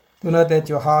Do not let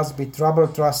your hearts be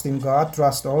troubled. Trust in God.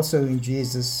 Trust also in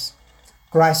Jesus.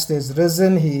 Christ is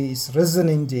risen. He is risen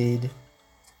indeed.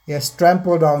 He has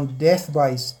trampled down death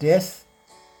by his death.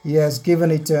 He has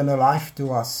given eternal life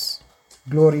to us.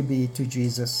 Glory be to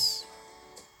Jesus.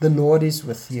 The Lord is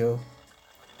with you.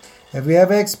 Have you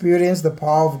ever experienced the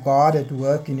power of God at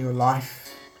work in your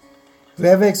life? Have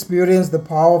you ever experienced the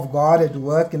power of God at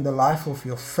work in the life of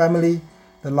your family,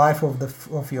 the life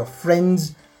of your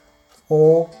friends,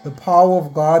 or the power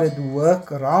of God at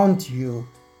work around you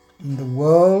in the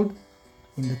world,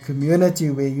 in the community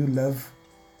where you live,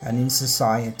 and in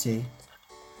society?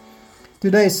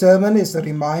 Today's sermon is a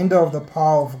reminder of the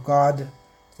power of God,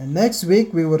 and next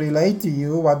week we will relate to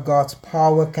you what God's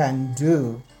power can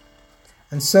do.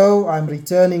 And so I'm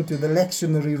returning to the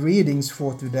lectionary readings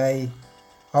for today,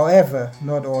 however,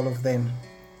 not all of them.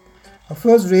 Our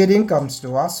first reading comes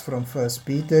to us from 1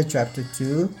 Peter chapter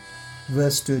 2,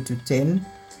 verse 2 to 10,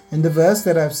 and the verse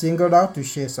that I've singled out to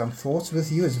share some thoughts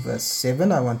with you is verse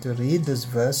 7. I want to read this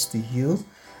verse to you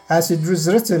as it was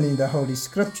written in the Holy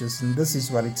Scriptures, and this is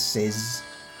what it says.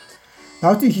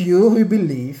 Now to you who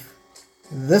believe,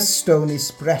 this stone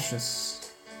is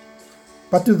precious.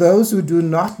 But to those who do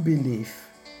not believe,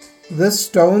 this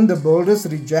stone the builders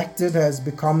rejected has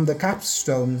become the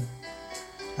capstone,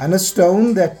 and a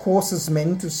stone that causes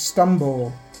men to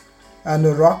stumble, and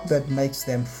a rock that makes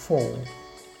them fall.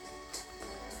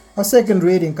 Our second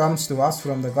reading comes to us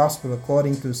from the Gospel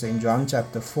according to St. John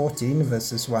chapter 14,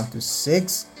 verses 1 to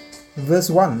 6. Verse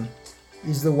 1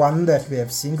 is the one that we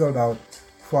have singled out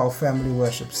for our family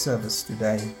worship service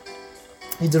today.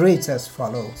 It reads as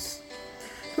follows.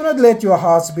 Do not let your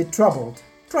hearts be troubled.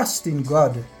 Trust in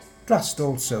God. Trust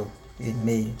also in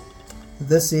me.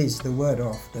 This is the word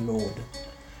of the Lord.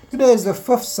 Today is the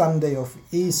 5th Sunday of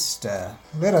Easter.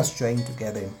 Let us join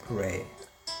together in prayer.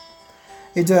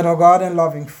 Eternal God and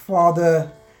loving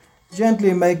Father,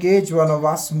 gently make each one of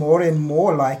us more and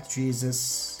more like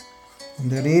Jesus. In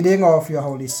the reading of your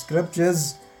Holy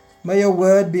Scriptures, may your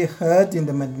word be heard in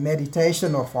the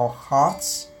meditation of our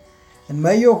hearts, and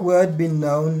may your word be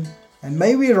known, and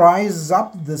may we rise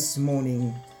up this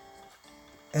morning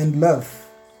and live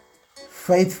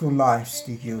faithful lives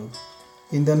to you.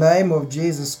 In the name of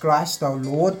Jesus Christ our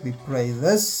Lord, we pray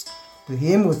this. To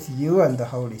him with you and the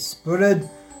Holy Spirit,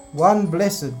 one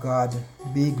blessed God,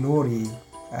 be glory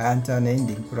and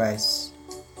unending praise.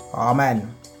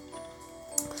 Amen.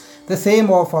 The theme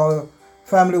of our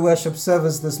family worship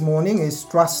service this morning is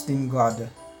Trust in God.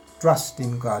 Trust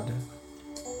in God.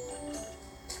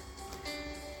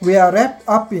 We are wrapped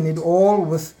up in it all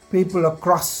with people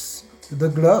across the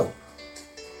globe.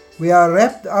 We are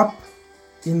wrapped up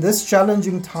in this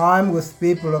challenging time with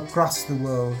people across the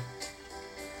world.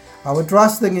 Our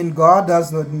trusting in God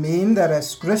does not mean that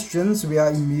as Christians we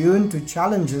are immune to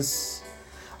challenges.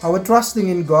 Our trusting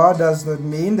in God does not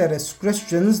mean that as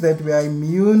Christians that we are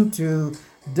immune to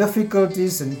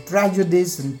difficulties and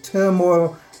tragedies and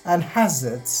turmoil and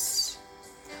hazards.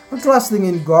 Our trusting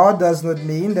in God does not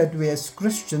mean that we as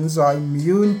Christians are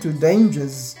immune to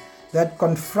dangers that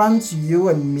confronts you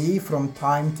and me from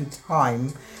time to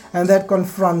time, and that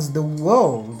confronts the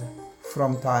world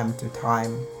from time to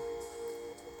time.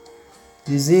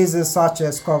 Diseases such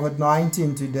as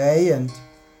COVID-19 today and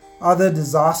other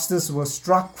disasters were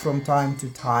struck from time to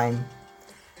time.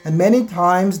 And many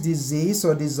times disease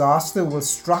or disaster will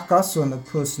struck us on a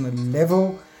personal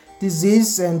level.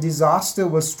 Disease and disaster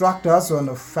will struck us on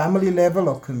a family level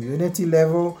or community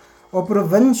level or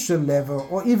provincial level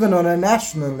or even on a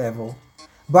national level.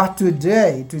 But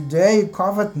today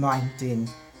COVID-19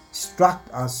 struck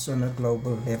us on a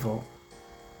global level.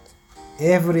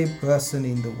 Every person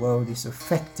in the world is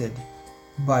affected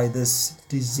by this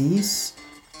disease,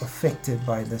 affected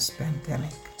by this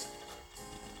pandemic.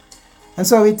 And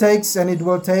so it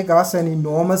will take us an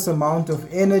enormous amount of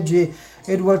energy.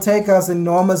 It will take us an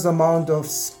enormous amount of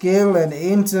skill and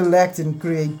intellect and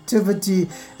creativity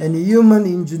and human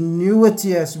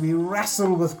ingenuity as we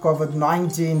wrestle with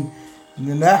COVID-19 in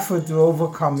an effort to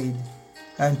overcome it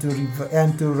and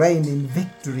to reign in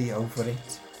victory over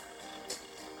it.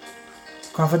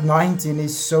 COVID-19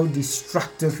 is so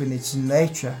destructive in its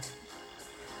nature.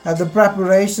 At the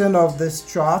preparation of this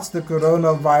chart, the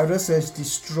coronavirus has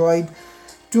destroyed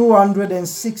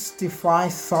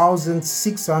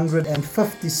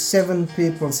 265,657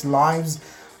 people's lives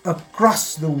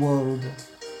across the world.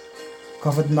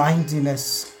 COVID-19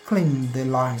 has claimed their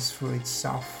lives for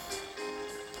itself.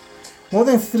 More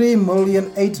than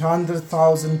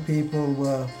 3,800,000 people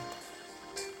were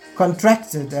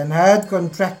contracted and had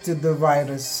contracted the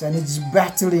virus, and it's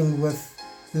battling with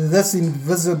this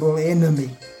invisible enemy.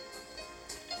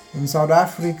 In South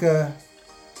Africa,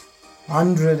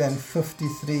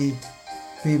 153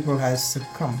 people has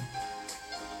succumbed.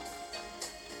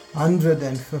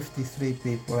 153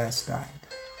 people has died.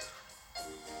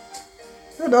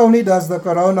 Not only does the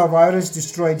coronavirus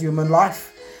destroy human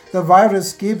life, the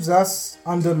virus keeps us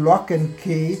under lock and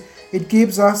key. It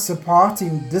keeps us apart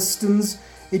in distance.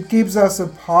 It keeps us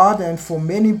apart, and for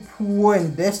many poor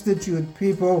and destitute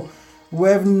people who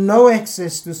have no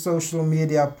access to social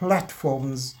media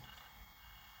platforms,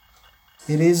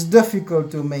 it is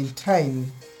difficult to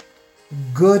maintain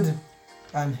good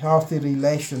and healthy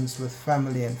relations with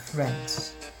family and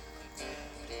friends.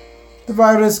 The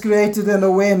virus created an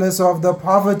awareness of the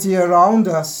poverty around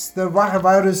us. The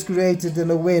virus created an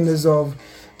awareness of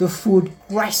the food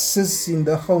crisis in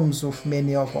the homes of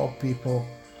many of our people.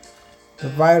 The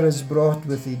virus brought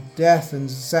with it death and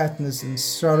sadness and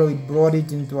sorrow. It brought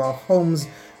it into our homes,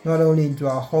 not only into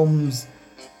our homes,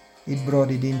 it brought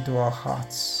it into our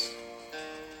hearts.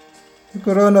 The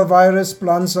coronavirus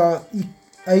plunges our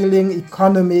ailing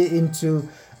economy into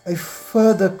a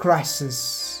further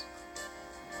crisis,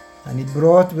 and it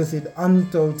brought with it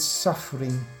untold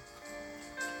suffering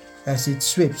as it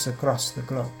sweeps across the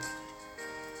globe.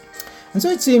 And so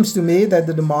it seems to me that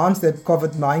the demands that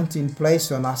COVID-19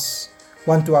 placed on us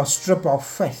want to outstrip our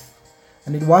faith,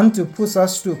 and it wants to push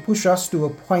us to a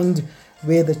point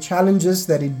where the challenges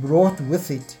that it brought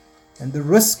with it and the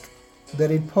risk that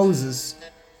it poses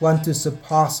want to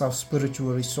surpass our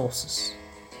spiritual resources.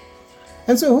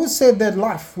 And so who said that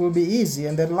life will be easy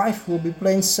and that life will be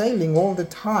plain sailing all the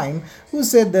time? Who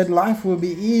said that life will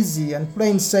be easy and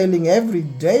plain sailing every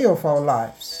day of our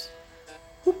lives?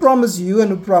 Who promised you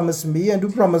and who promised me and who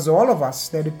promised all of us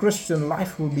that the Christian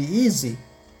life will be easy?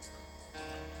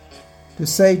 To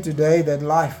say today that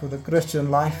life, or the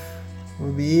Christian life,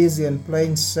 will be easy and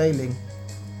plain sailing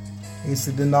is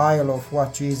the denial of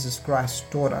what Jesus Christ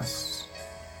taught us.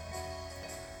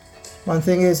 One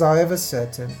thing is, however,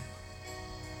 certain,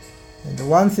 and the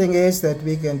one thing is that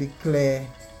we can declare,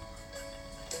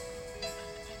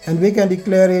 and we can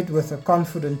declare it with a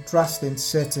confident trust and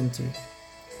certainty,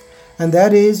 and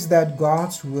that is that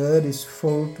God's word is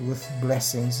filled with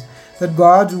blessings, that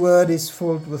God's word is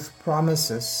filled with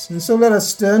promises. And so let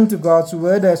us turn to God's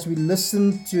word as we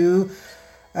listen to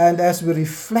and as we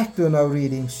reflect on our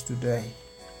readings today.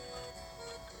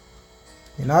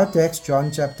 In our text, John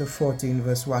chapter 14,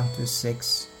 verse 1 to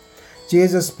 6,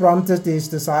 Jesus prompted his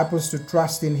disciples to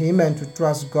trust in him and to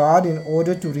trust God in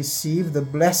order to receive the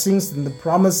blessings and the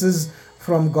promises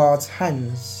from God's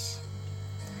hands.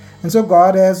 And so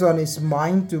God has on his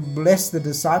mind to bless the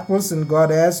disciples, and God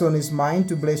has on his mind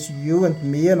to bless you and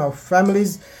me and our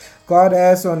families. God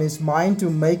has on his mind to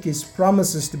make his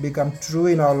promises to become true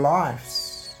in our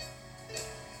lives.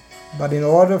 But in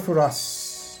order for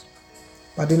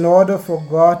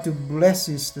God to bless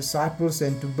his disciples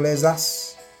and to bless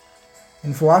us,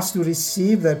 and for us to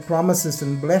receive their promises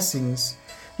and blessings,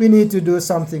 we need to do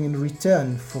something in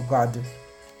return for God.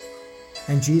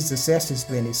 And Jesus says this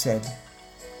when he said,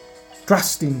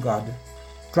 "Trust in God,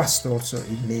 trust also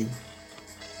in me."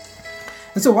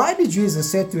 And so why did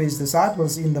Jesus say to his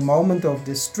disciples in the moment of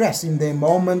distress, in their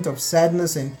moment of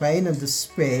sadness and pain and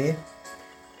despair,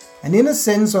 and in a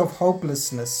sense of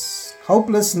hopelessness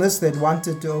that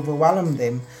wanted to overwhelm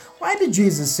them, why did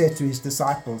Jesus say to his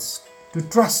disciples to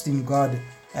trust in God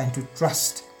and to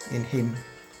trust in him?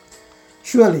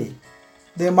 Surely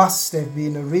there must have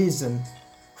been a reason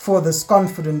for this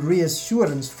confident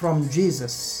reassurance from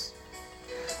Jesus.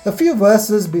 A few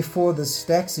verses before this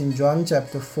text, in John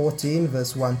chapter 14,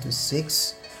 verse 1 to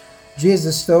 6,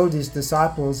 Jesus told his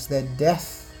disciples that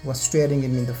death was staring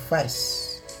him in the face.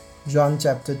 John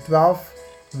chapter 12,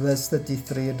 verse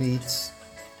 33 reads,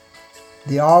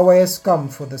 "The hour has come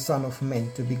for the Son of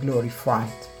Man to be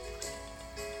glorified."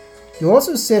 He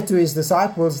also said to his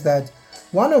disciples that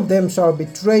one of them shall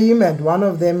betray him and one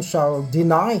of them shall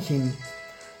deny him.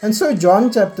 And so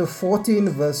John chapter 14,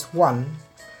 verse 1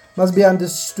 must be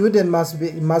understood and must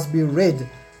be read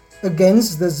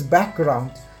against this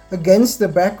background, against the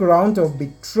background of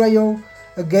betrayal,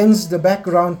 against the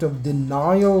background of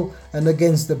denial, and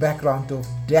against the background of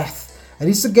death. And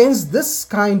it's against this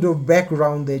kind of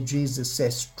background that Jesus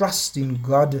says, "Trust in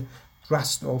God,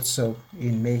 trust also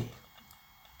in me."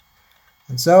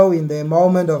 And so in their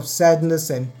moment of sadness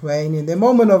and pain, in their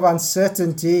moment of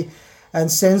uncertainty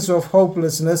and sense of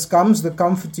hopelessness, comes the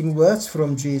comforting words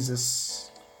from Jesus.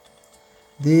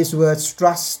 These words,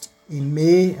 "Trust in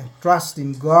me and trust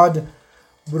in God,"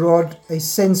 brought a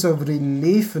sense of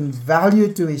relief and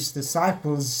value to his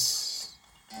disciples.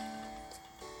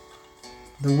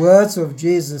 The words of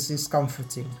Jesus is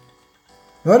comforting,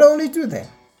 not only to them,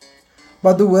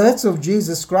 But the words of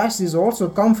Jesus Christ is also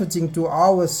comforting to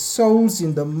our souls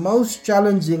in the most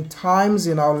challenging times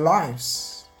in our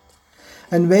lives.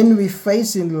 And when we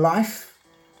face in life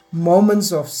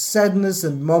moments of sadness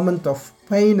and moments of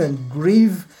pain and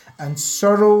grief and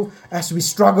sorrow, as we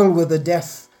struggle with the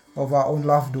death of our own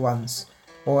loved ones,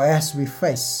 or as we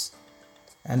face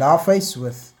and are faced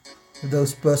with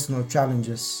those personal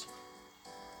challenges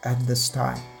at this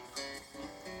time.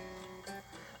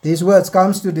 These words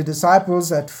comes to the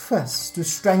disciples at first to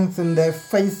strengthen their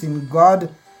faith in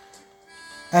God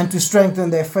and to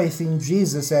strengthen their faith in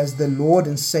Jesus as the Lord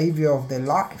and Savior of their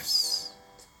lives.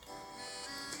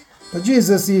 But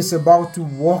Jesus is about to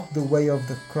walk the way of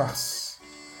the cross.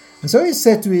 And so he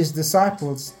said to his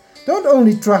disciples, don't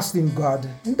only trust in God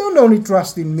and don't only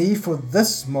trust in me for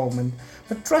this moment,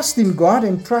 but trust in God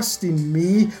and trust in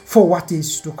me for what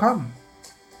is to come.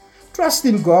 Trust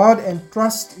in God and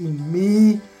trust in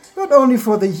me, not only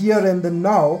for the here and the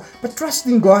now, but trust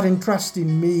in God and trust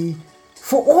in me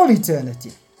for all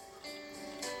eternity.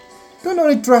 Don't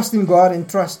only trust in God and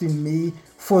trust in me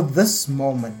for this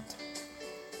moment,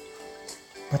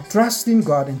 but trust in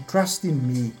God and trust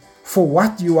in me for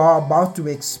what you are about to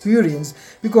experience,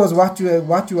 because what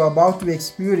you are about to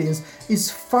experience is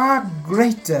far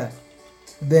greater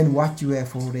than what you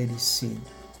have already seen.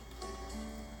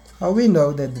 Now we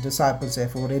know that the disciples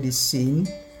have already seen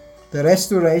the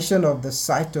restoration of the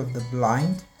sight of the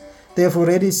blind. They have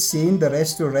already seen the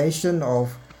restoration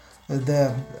of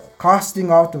the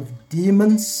casting out of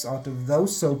demons, out of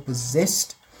those so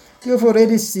possessed. They have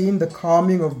already seen the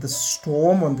calming of the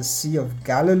storm on the Sea of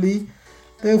Galilee.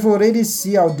 They have already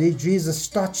seen how Jesus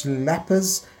touched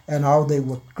lepers and how they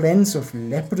were cleansed of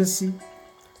leprosy.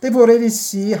 They've already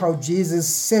seen how Jesus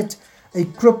set a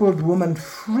crippled woman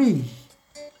free.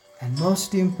 And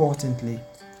most importantly,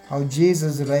 how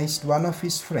Jesus raised one of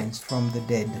his friends from the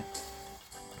dead.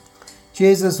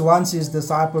 Jesus wants his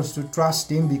disciples to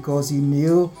trust him because he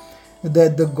knew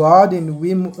that the God in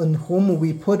whom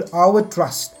we put our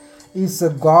trust is a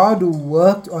God who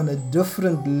worked on a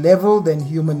different level than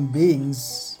human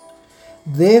beings.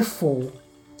 Therefore,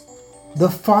 the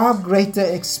far greater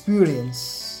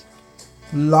experience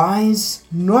lies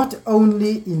not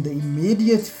only in the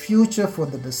immediate future for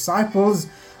the disciples,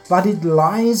 but it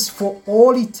lies for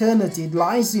all eternity. It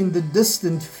lies in the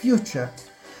distant future.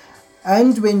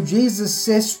 And when Jesus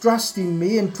says, trust in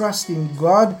me and trust in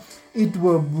God, it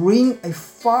will bring a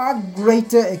far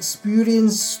greater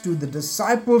experience to the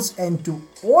disciples and to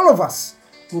all of us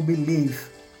who believe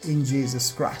in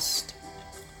Jesus Christ.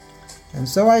 And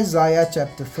so Isaiah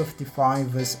chapter 55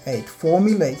 verse 8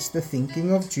 formulates the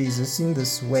thinking of Jesus in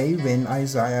this way when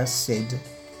Isaiah said,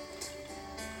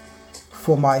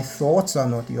 for my thoughts are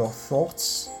not your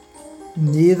thoughts,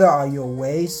 neither are your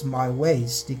ways my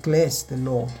ways, declares the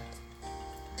Lord.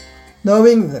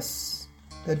 Knowing this,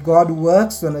 that God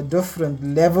works on a different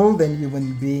level than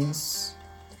human beings,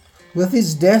 with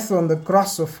his death on the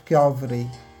cross of Calvary,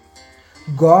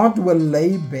 God will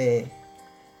lay bare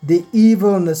the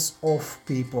evilness of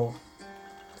people,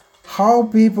 how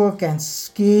people can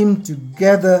scheme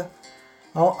together,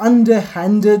 how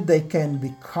underhanded they can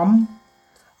become,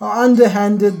 how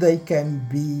underhanded they can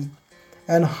be,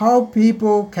 and how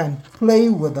people can play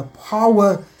with the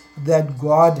power that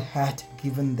God had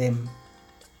given them.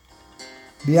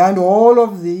 Behind all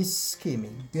of this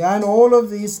scheming, behind all of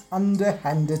this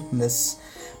underhandedness,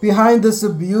 behind this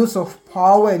abuse of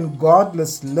power and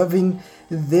godless living,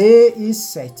 there is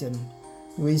Satan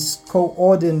who is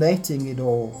coordinating it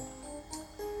all.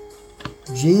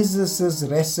 Jesus'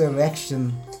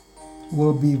 resurrection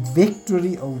will be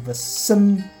victory over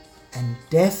sin and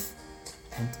death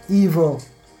and evil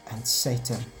and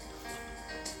Satan.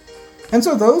 And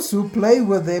so those who play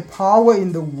with their power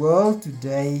in the world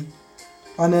today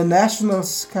on a national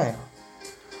scale,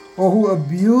 or who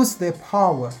abuse their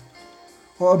power,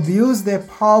 or abuse their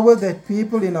power that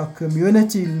people in our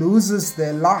community loses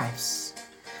their lives,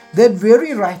 that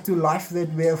very right to life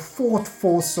that we have fought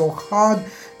for so hard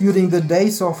during the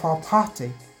days of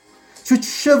apartheid, should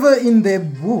shiver in their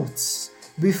boots,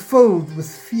 be filled with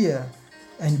fear,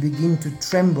 and begin to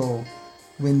tremble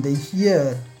when they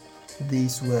hear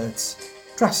these words.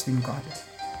 Trust in God.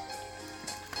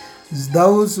 It's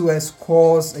those who has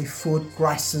caused a food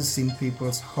crisis in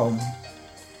people's home.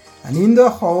 And in the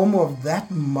home of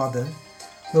that mother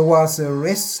who was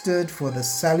arrested for the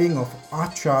selling of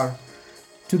achar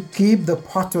to keep the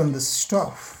pot on the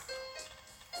stove.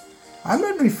 I'm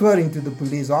not referring to the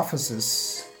police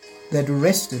officers that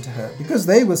arrested her, because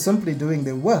they were simply doing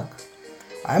their work.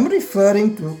 I'm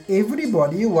referring to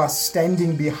everybody who was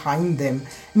standing behind them,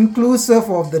 inclusive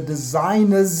of the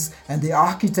designers and the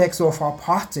architects of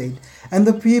apartheid and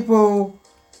the people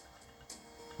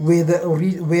where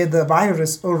the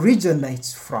virus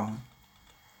originates from.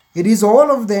 It is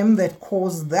all of them that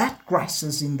caused that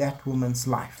crisis in that woman's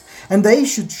life. And they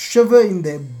should shiver in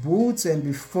their boots and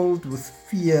be filled with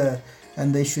fear,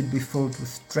 and they should be filled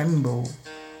with tremble.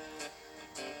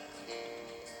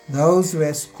 Those who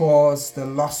has caused the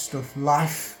loss of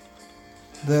life,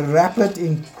 the rapid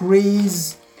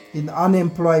increase in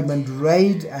unemployment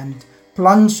rate and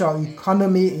plunge our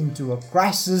economy into a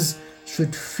crisis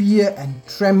should fear and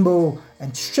tremble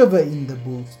and shiver in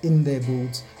their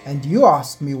boots. And you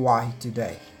ask me why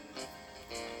today?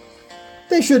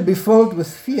 They should be filled with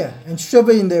fear and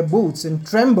shiver in their boots and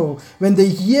tremble when they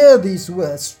hear these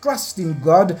words, trust in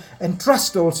God and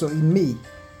trust also in me.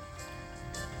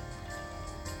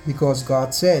 Because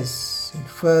God says in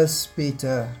 1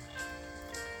 Peter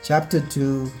chapter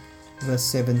 2 verse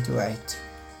 7 to 8,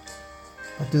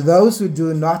 but to those who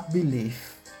do not believe,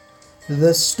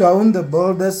 the stone the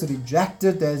builders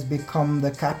rejected has become the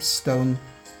capstone,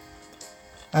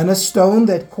 and a stone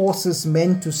that causes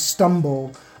men to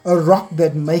stumble, a rock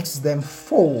that makes them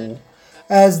fall.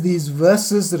 As these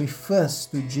verses refers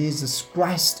to Jesus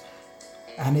Christ,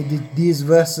 and these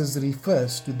verses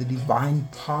refers to the divine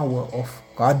power of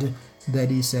God that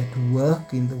is at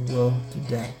work in the world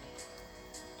today.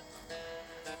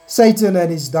 Satan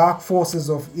and his dark forces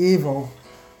of evil,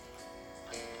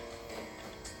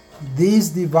 these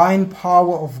divine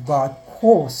power of God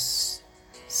cause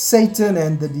Satan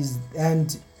and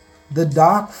the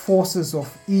dark forces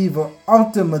of evil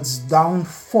ultimate's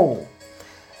downfall.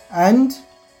 And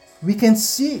we can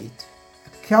see it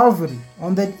at Calvary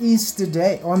on that Easter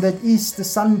day, on that Easter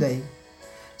Sunday.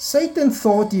 Satan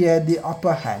thought he had the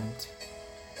upper hand,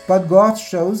 but God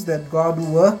shows that God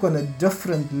works on a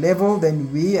different level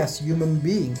than we as human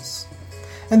beings.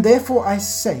 And therefore I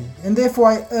say, and therefore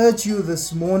I urge you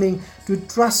this morning to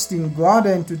trust in God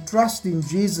and to trust in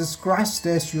Jesus Christ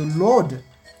as your Lord,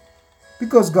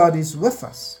 because God is with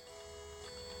us.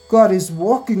 God is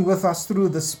walking with us through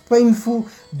this painful,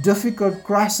 difficult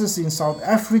crisis in South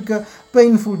Africa,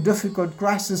 painful, difficult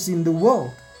crisis in the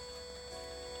world.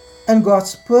 And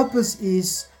God's purpose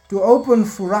is to open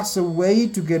for us a way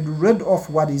to get rid of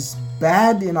what is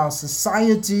bad in our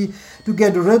society, to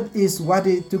get rid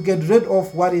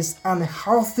of what is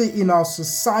unhealthy in our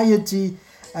society,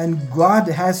 and God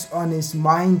has on his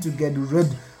mind to get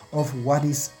rid of what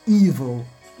is evil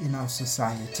in our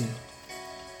society.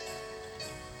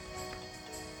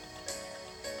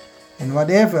 And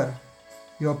whatever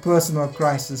your personal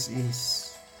crisis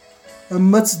is,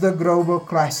 amidst the global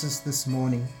crisis this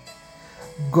morning,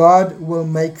 God will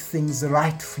make things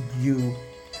right for you.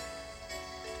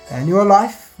 And your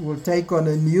life will take on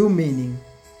a new meaning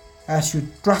as you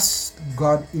trust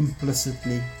God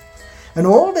implicitly. And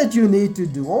all that you need to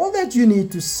do, all that you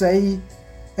need to say,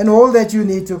 and all that you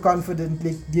need to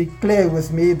confidently declare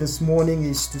with me this morning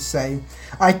is to say,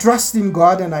 I trust in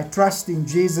God and I trust in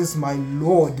Jesus, my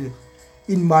Lord,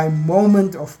 in my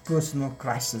moment of personal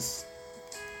crisis.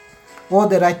 Or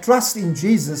that I trust in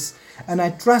Jesus and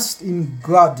I trust in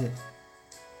God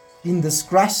in this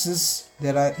crisis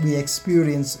that we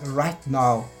experience right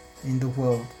now in the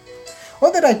world.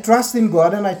 Or that I trust in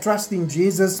God and I trust in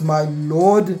Jesus, my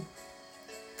Lord,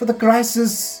 for the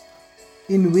crisis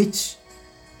in which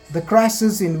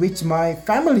my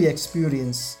family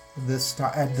experienced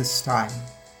at this time.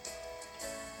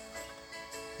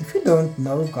 If you don't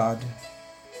know God,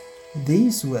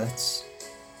 these words,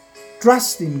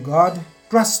 trust in God,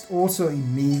 trust also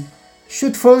in me,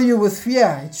 should fill you with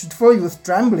fear. It should fill you with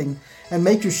trembling and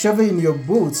make you shiver in your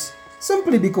boots,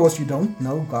 simply because you don't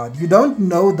know God. You don't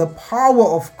know the power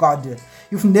of God.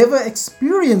 You've never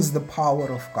experienced the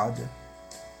power of God.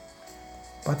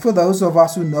 But for those of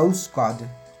us who knows God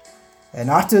and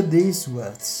utter these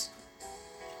words,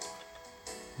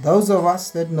 those of us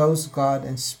that knows God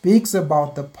and speaks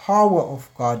about the power of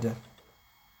God,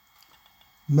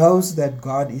 knows that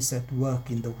God is at work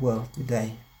in the world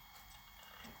today.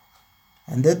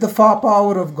 And that the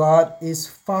power of God is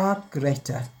far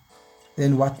greater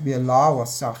than what we allow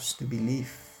ourselves to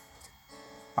believe.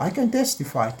 I can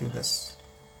testify to this.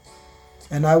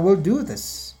 And I will do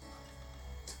this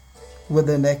with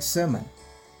the next sermon.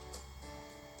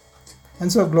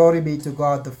 And so glory be to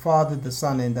God, the Father, the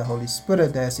Son, and the Holy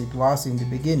Spirit, as it was in the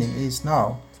beginning, is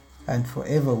now, and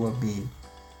forever will be.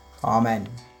 Amen.